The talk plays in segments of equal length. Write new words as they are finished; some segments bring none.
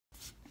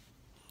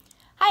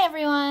Hi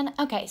everyone!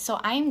 Okay, so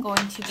I am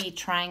going to be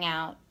trying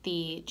out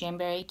the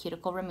Jamberry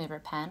Cuticle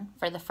Remover pen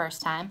for the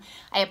first time.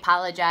 I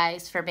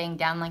apologize for being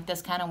down like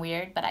this, kind of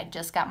weird, but I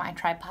just got my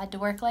tripod to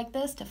work like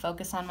this to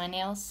focus on my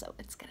nails, so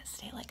it's gonna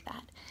stay like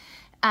that.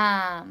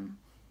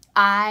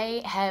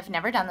 I have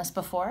never done this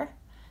before,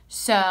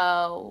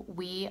 so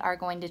we are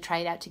going to try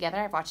it out together.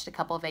 I've watched a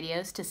couple of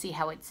videos to see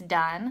how it's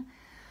done.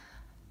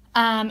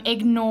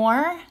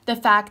 Ignore the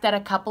fact that a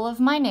couple of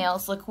my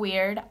nails look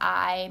weird.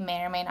 I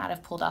may or may not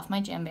have pulled off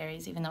my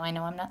Jamberries, even though I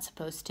know I'm not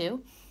supposed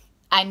to.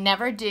 I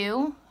never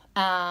do.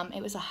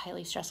 It was a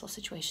highly stressful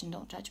situation,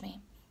 don't judge me.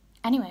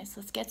 Anyways,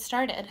 let's get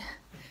started.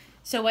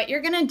 So what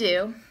you're gonna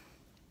do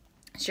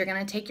is you're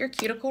gonna take your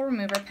cuticle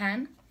remover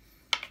pen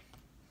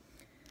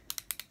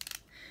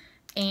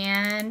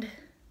and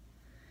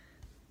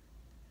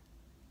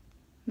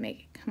make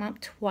it come up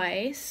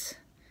twice.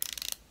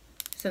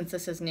 Since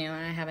this is new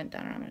and I haven't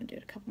done it, I'm going to do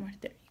it a couple more.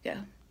 There you go.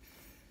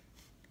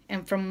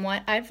 And from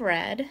what I've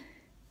read,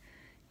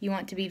 you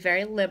want to be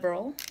very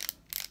liberal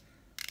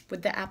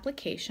with the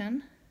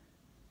application.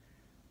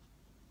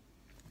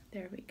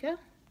 There we go.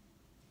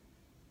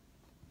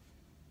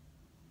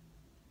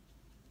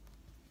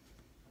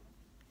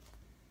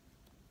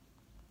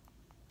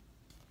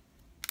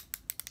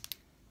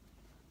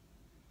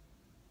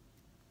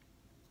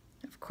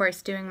 Of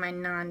course, doing my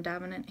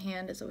non-dominant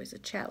hand is always a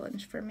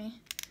challenge for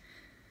me,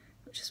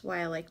 which is why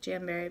I like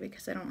Jamberry,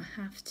 because I don't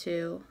have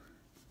to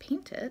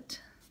paint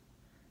it.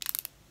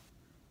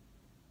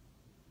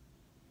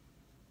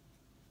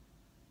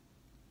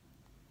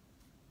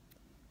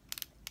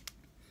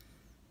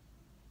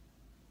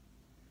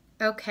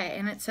 Okay,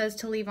 and it says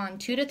to leave on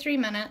 2 to 3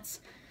 minutes.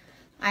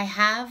 I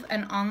have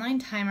an online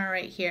timer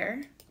right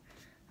here.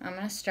 I'm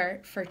gonna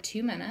start for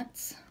 2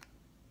 minutes.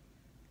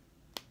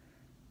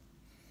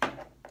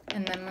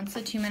 And then once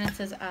the 2 minutes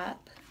is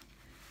up,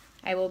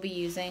 I will be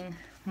using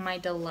my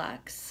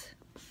deluxe.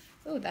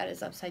 Oh, that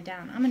is upside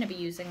down. I'm going to be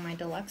using my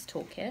deluxe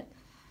toolkit.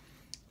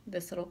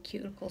 This little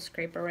cuticle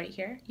scraper right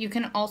here. You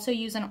can also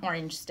use an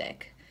orange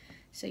stick,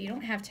 so you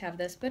don't have to have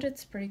this, but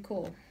it's pretty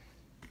cool.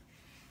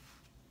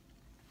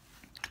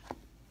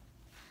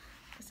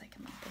 Guess I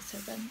can mount this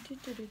open.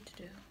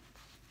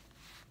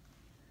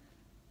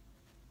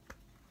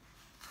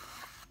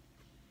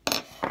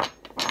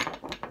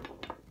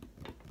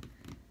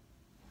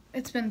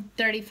 It's been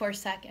 34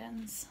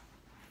 seconds.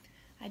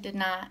 I did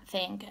not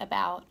think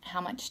about how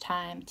much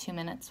time 2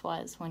 minutes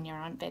was when you're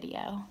on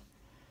video,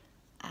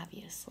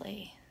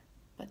 obviously.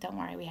 But don't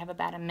worry, we have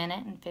about 1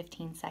 minute and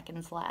 15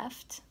 seconds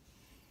left.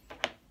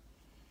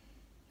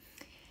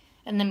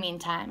 In the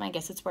meantime, I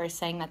guess it's worth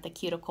saying that the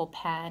cuticle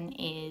pen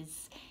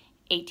is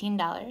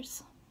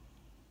 $18.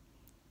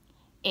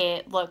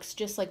 It looks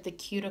just like the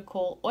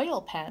cuticle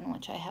oil pen,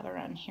 which I have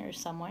around here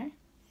somewhere.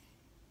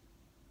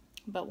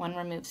 But one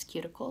removes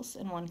cuticles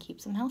and one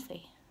keeps them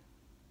healthy.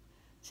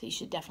 So you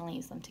should definitely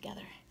use them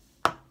together.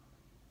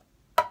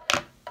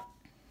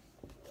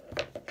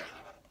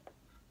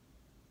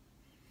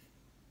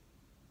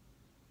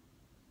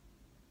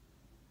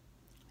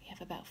 We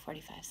have about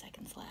 45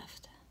 seconds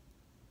left.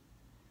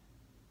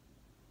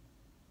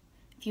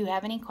 If you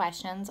have any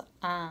questions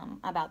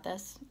about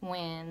this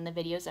when the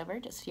video's over,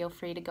 just feel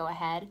free to go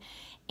ahead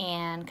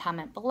and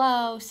comment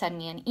below, send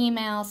me an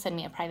email, send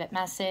me a private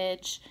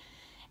message,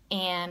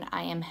 and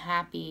I am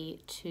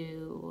happy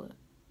to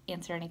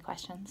answer any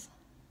questions.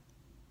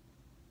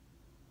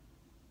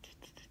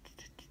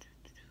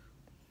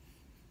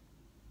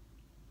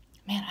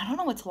 Man, I don't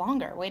know what's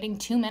longer, waiting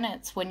 2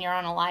 minutes when you're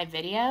on a live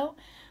video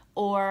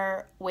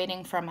or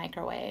waiting for a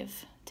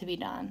microwave to be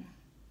done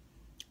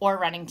or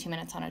running 2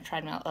 minutes on a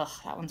treadmill. Ugh,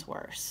 that one's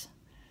worse.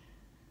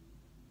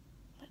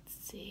 Let's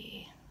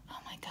see. Oh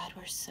my God,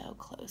 we're so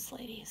close,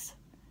 ladies.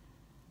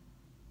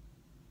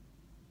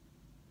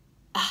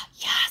 Ah,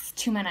 yes,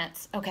 2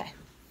 minutes. Okay.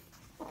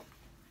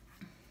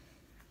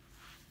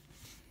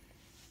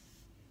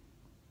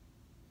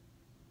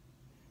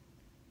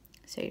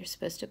 So you're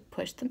supposed to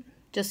push them,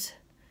 just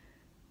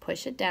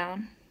push it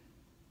down.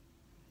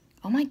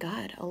 Oh my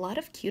God, a lot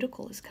of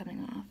cuticle is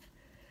coming off.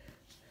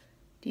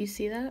 Do you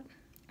see that?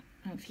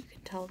 I don't know if you can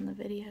tell in the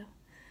video.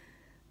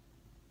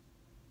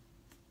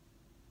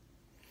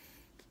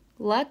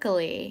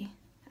 Luckily,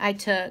 I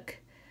took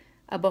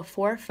a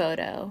before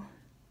photo.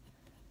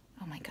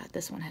 Oh my God,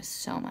 this one has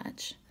so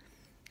much.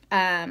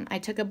 I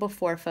took a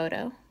before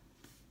photo,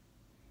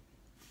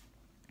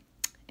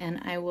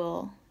 and I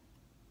will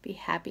be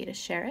happy to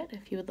share it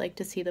if you would like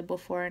to see the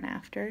before and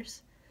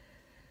afters.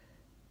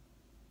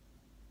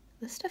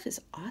 This stuff is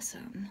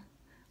awesome.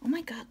 Oh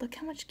my God, look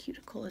how much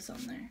cuticle is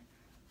on there.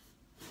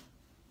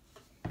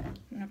 I'm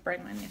gonna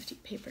bring my nifty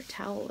paper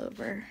towel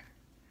over.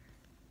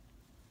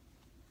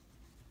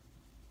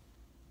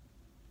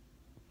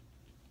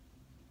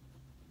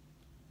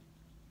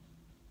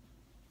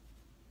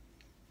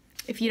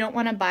 If you don't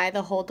want to buy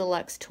the whole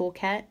deluxe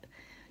toolkit,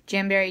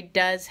 Jamberry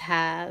does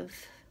have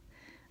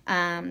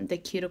the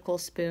cuticle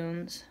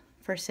spoons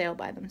for sale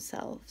by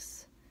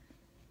themselves.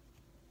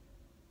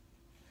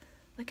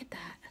 Look at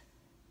that.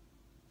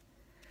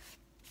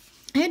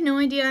 had no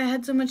idea I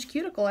had so much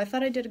cuticle. I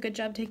thought I did a good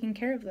job taking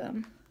care of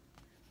them.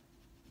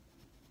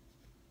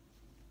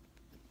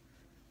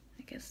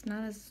 I guess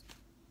not as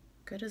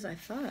good as I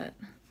thought.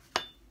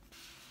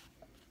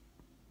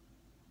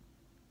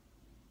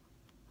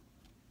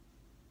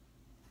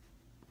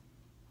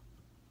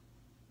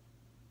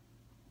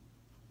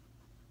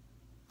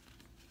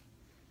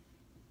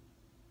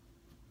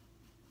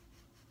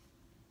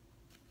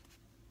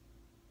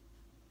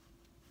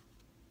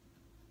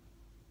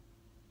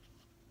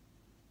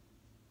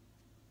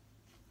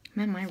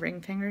 Man, my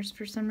ring fingers,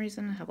 for some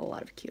reason, have a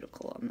lot of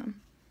cuticle on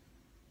them.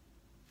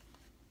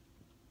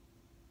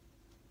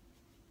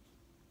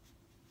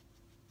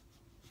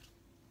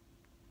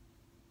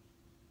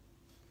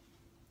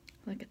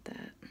 Look at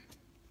that. I'm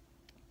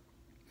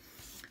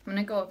going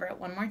to go over it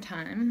one more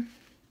time.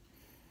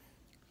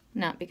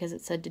 Not because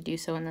it said to do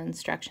so in the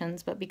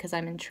instructions, but because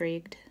I'm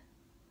intrigued.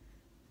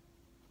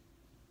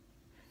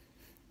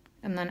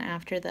 And then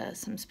after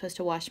this, I'm supposed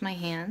to wash my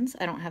hands.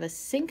 I don't have a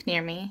sink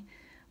near me,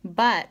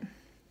 but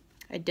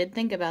I did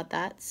think about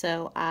that,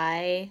 so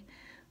I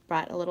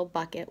brought a little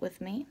bucket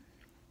with me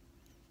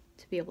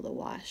to be able to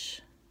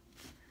wash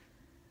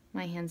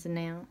my hands and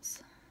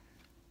nails.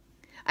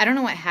 I don't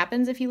know what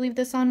happens if you leave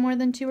this on more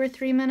than 2 or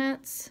 3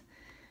 minutes,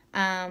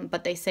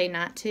 but they say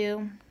not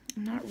to.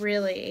 I'm not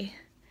really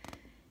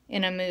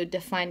in a mood to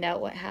find out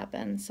what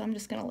happens, so I'm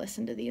just going to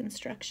listen to the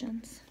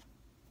instructions.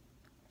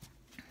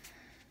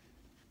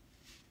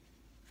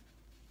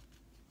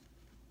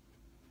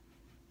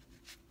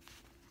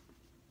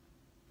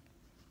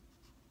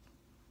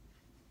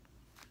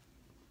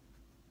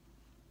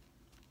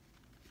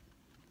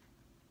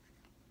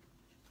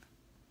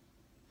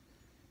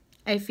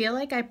 I feel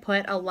like I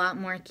put a lot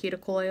more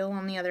cuticle oil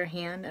on the other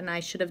hand, and I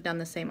should have done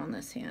the same on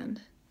this hand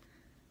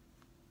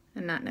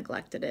and not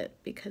neglected it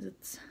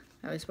because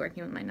I was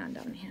working with my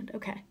non-dominant hand.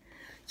 Okay,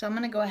 so I'm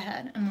going to go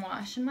ahead and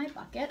wash in my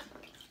bucket.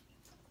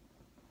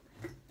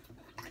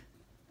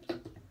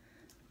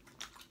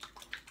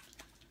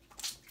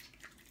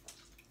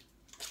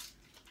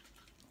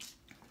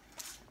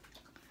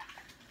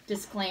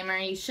 Disclaimer,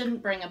 you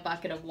shouldn't bring a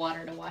bucket of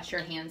water to wash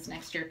your hands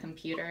next to your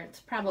computer. It's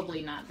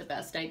probably not the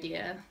best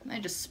idea. I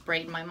just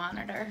sprayed my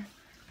monitor.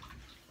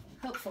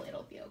 Hopefully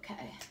it'll be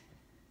okay.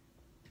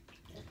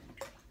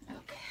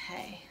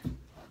 Okay.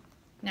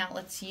 Now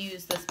let's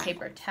use this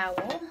paper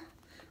towel.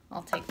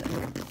 I'll take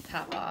the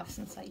top off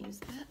since I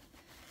used that.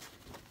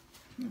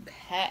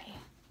 Okay.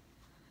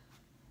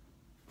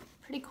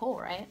 Pretty cool,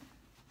 right?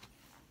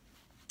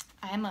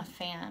 I'm a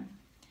fan.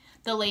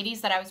 The ladies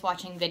that I was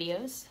watching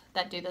videos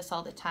that do this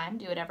all the time,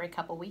 do it every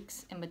couple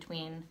weeks in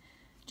between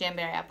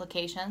Jamberry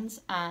applications.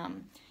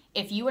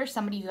 If you are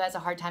somebody who has a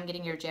hard time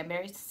getting your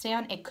Jamberries to stay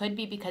on, it could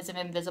be because of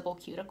invisible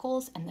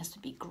cuticles, and this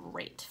would be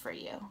great for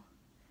you.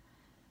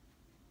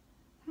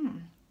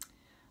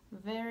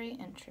 Very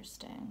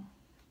interesting.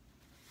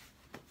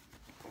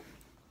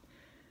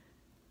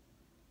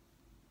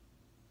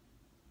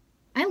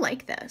 I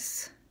like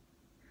this.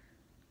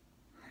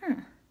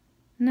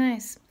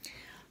 Nice.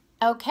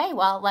 Okay,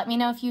 well, let me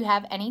know if you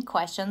have any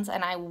questions,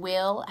 and I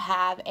will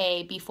have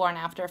a before and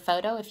after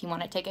photo if you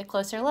want to take a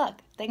closer look.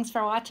 Thanks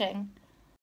for watching.